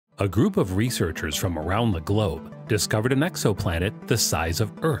A group of researchers from around the globe discovered an exoplanet the size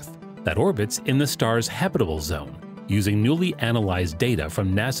of Earth that orbits in the star's habitable zone using newly analyzed data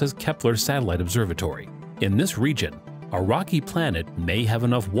from NASA's Kepler Satellite Observatory. In this region, a rocky planet may have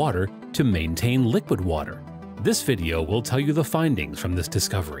enough water to maintain liquid water. This video will tell you the findings from this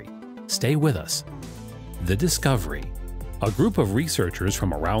discovery. Stay with us. The discovery. A group of researchers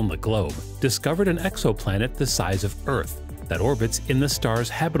from around the globe discovered an exoplanet the size of Earth that orbits in the star's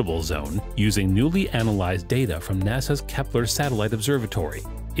habitable zone using newly analyzed data from NASA's Kepler Satellite Observatory.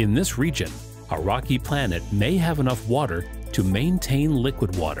 In this region, a rocky planet may have enough water to maintain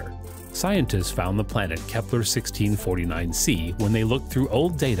liquid water. Scientists found the planet Kepler 1649c when they looked through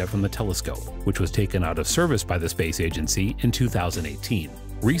old data from the telescope, which was taken out of service by the space agency in 2018.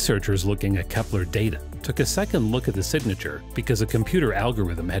 Researchers looking at Kepler data took a second look at the signature because a computer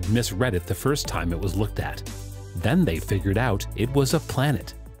algorithm had misread it the first time it was looked at. Then they figured out it was a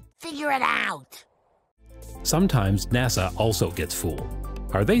planet. Figure it out! Sometimes NASA also gets fooled.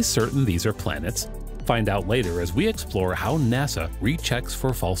 Are they certain these are planets? Find out later as we explore how NASA rechecks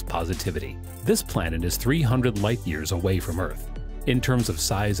for false positivity. This planet is 300 light-years away from Earth. In terms of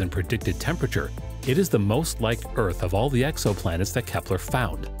size and predicted temperature, it is the most like Earth of all the exoplanets that Kepler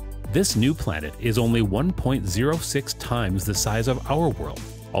found. This new planet is only 1.06 times the size of our world.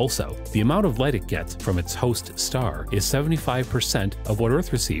 Also, the amount of light it gets from its host star is 75% of what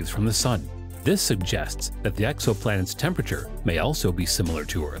Earth receives from the Sun. This suggests that the exoplanet's temperature may also be similar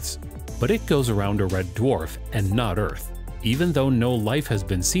to Earth's. But it goes around a red dwarf and not Earth. Even though no life has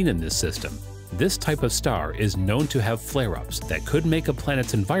been seen in this system, this type of star is known to have flare-ups that could make a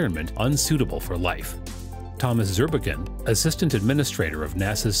planet's environment unsuitable for life. Thomas Zurbuchen, Assistant Administrator of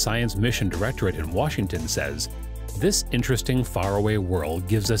NASA's Science Mission Directorate in Washington, says, "This interesting faraway world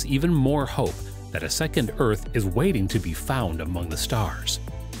gives us even more hope that a second Earth is waiting to be found among the stars."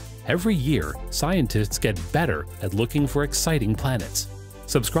 Every year, scientists get better at looking for exciting planets.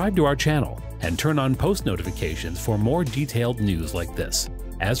 Subscribe to our channel and turn on post notifications for more detailed news like this.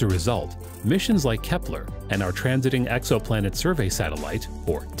 As a result, missions like Kepler and our Transiting Exoplanet Survey Satellite,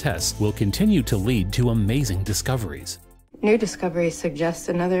 or TESS, will continue to lead to amazing discoveries. New discoveries suggest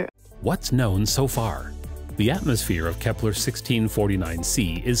another. What's known so far? The atmosphere of Kepler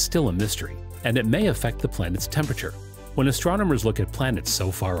 1649c is still a mystery, and it may affect the planet's temperature. When astronomers look at planets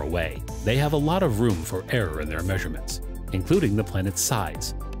so far away, they have a lot of room for error in their measurements, including the planet's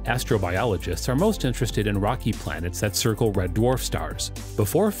size. Astrobiologists are most interested in rocky planets that circle red dwarf stars.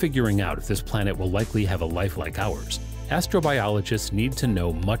 Before figuring out if this planet will likely have a life like ours, astrobiologists need to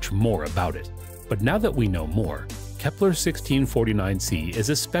know much more about it. But now that we know more, Kepler 1649c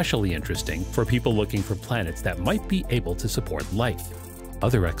is especially interesting for people looking for planets that might be able to support life.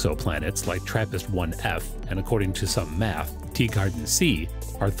 Other exoplanets like TRAPPIST-1F and, according to some math, Teegarden C,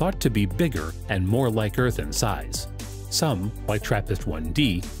 are thought to be bigger and more like Earth in size. Some, like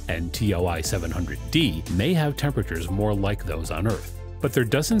TRAPPIST-1D and TOI 700d, may have temperatures more like those on Earth. But there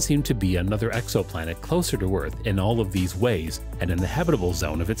doesn't seem to be another exoplanet closer to Earth in all of these ways and in the habitable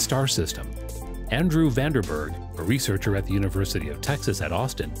zone of its star system. Andrew Vanderberg, a researcher at the University of Texas at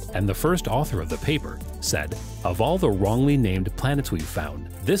Austin and the first author of the paper, said, "Of all the wrongly named planets we've found,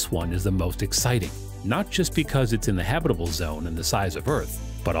 this one is the most exciting, not just because it's in the habitable zone and the size of Earth,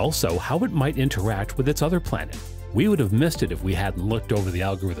 but also how it might interact with its other planet. We would have missed it if we hadn't looked over the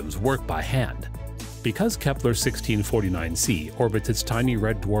algorithm's work by hand." Because Kepler 1649c orbits its tiny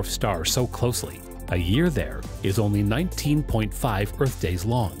red dwarf star so closely, a year there is only 19.5 Earth days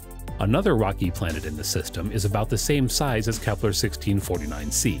long. Another rocky planet in the system is about the same size as Kepler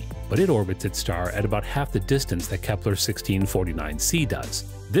 1649c, but it orbits its star at about half the distance that Kepler 1649c does.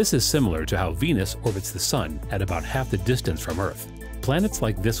 This is similar to how Venus orbits the Sun at about half the distance from Earth. Planets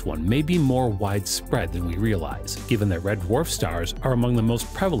like this one may be more widespread than we realize, given that red dwarf stars are among the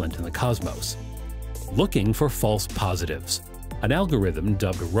most prevalent in the cosmos. Looking for false positives. An algorithm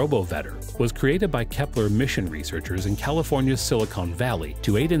dubbed RoboVetter was created by Kepler mission researchers in California's Silicon Valley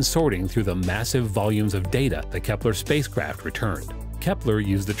to aid in sorting through the massive volumes of data the Kepler spacecraft returned. Kepler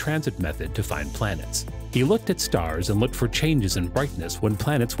used the transit method to find planets. He looked at stars and looked for changes in brightness when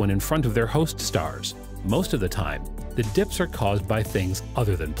planets went in front of their host stars. Most of the time, the dips are caused by things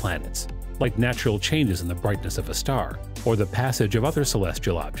other than planets, like natural changes in the brightness of a star, or the passage of other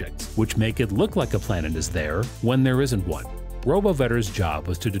celestial objects, which make it look like a planet is there when there isn't one. RoboVetter's job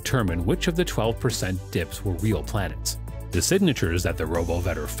was to determine which of the 12% dips were real planets. The signatures that the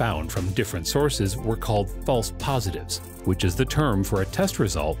RoboVetter found from different sources were called false positives, which is the term for a test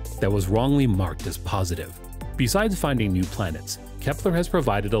result that was wrongly marked as positive. Besides finding new planets, Kepler has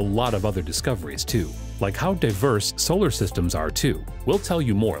provided a lot of other discoveries too, like how diverse solar systems are too. We'll tell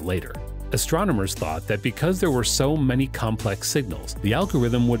you more later. Astronomers thought that because there were so many complex signals, the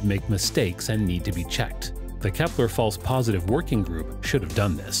algorithm would make mistakes and need to be checked. The Kepler False Positive Working Group should have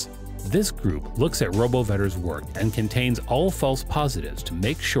done this. This group looks at RoboVetter's work and contains all false positives to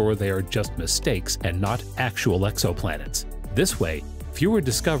make sure they are just mistakes and not actual exoplanets. This way, fewer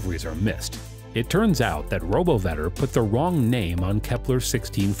discoveries are missed. It turns out that RoboVetter put the wrong name on Kepler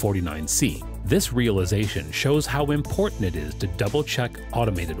 1649c. This realization shows how important it is to double-check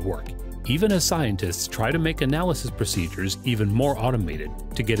automated work, even as scientists try to make analysis procedures even more automated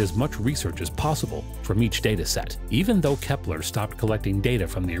to get as much research as possible from each data set. Even though Kepler stopped collecting data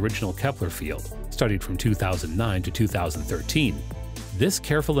from the original Kepler field, studied from 2009 to 2013, this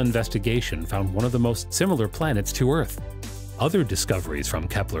careful investigation found one of the most similar planets to Earth. Other discoveries from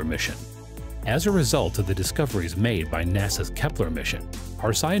Kepler mission. As a result of the discoveries made by NASA's Kepler mission,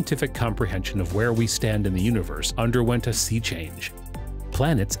 our scientific comprehension of where we stand in the universe underwent a sea change.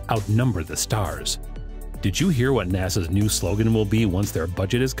 Planets outnumber the stars. Did you hear what NASA's new slogan will be once their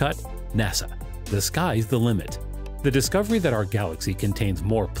budget is cut? NASA, the sky's the limit. The discovery that our galaxy contains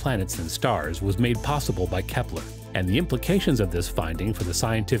more planets than stars was made possible by Kepler, and the implications of this finding for the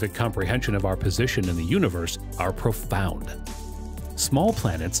scientific comprehension of our position in the universe are profound. Small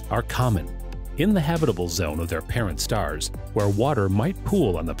planets are common. In the habitable zone of their parent stars, where water might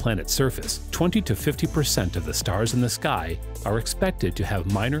pool on the planet's surface, 20 to 50% of the stars in the sky are expected to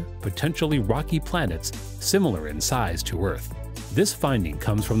have minor, potentially rocky planets similar in size to Earth. This finding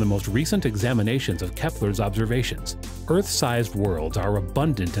comes from the most recent examinations of Kepler's observations. Earth-sized worlds are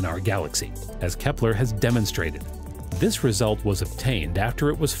abundant in our galaxy, as Kepler has demonstrated. This result was obtained after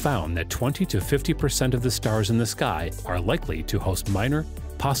it was found that 20 to 50% of the stars in the sky are likely to host minor,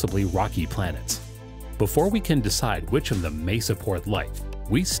 possibly rocky planets. Before we can decide which of them may support life,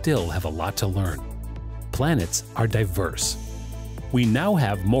 we still have a lot to learn. Planets are diverse. We now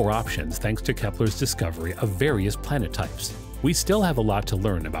have more options thanks to Kepler's discovery of various planet types. We still have a lot to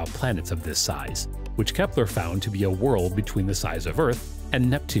learn about planets of this size, which Kepler found to be a world between the size of Earth and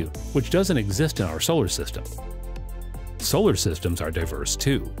Neptune, which doesn't exist in our solar system. Solar systems are diverse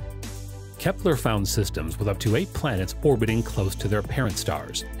too. Kepler found systems with up to 8 planets orbiting close to their parent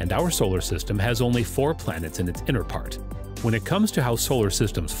stars, and our solar system has only 4 planets in its inner part. When it comes to how solar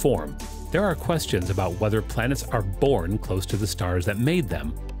systems form, there are questions about whether planets are born close to the stars that made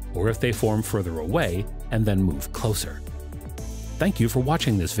them, or if they form further away and then move closer. Thank you for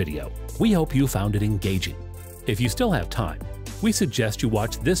watching this video. We hope you found it engaging. If you still have time, we suggest you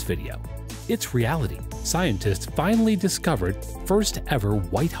watch this video. It's reality. Scientists finally discovered first ever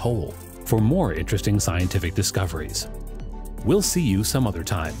white hole. For more interesting scientific discoveries. We'll see you some other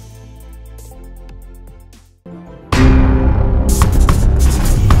time.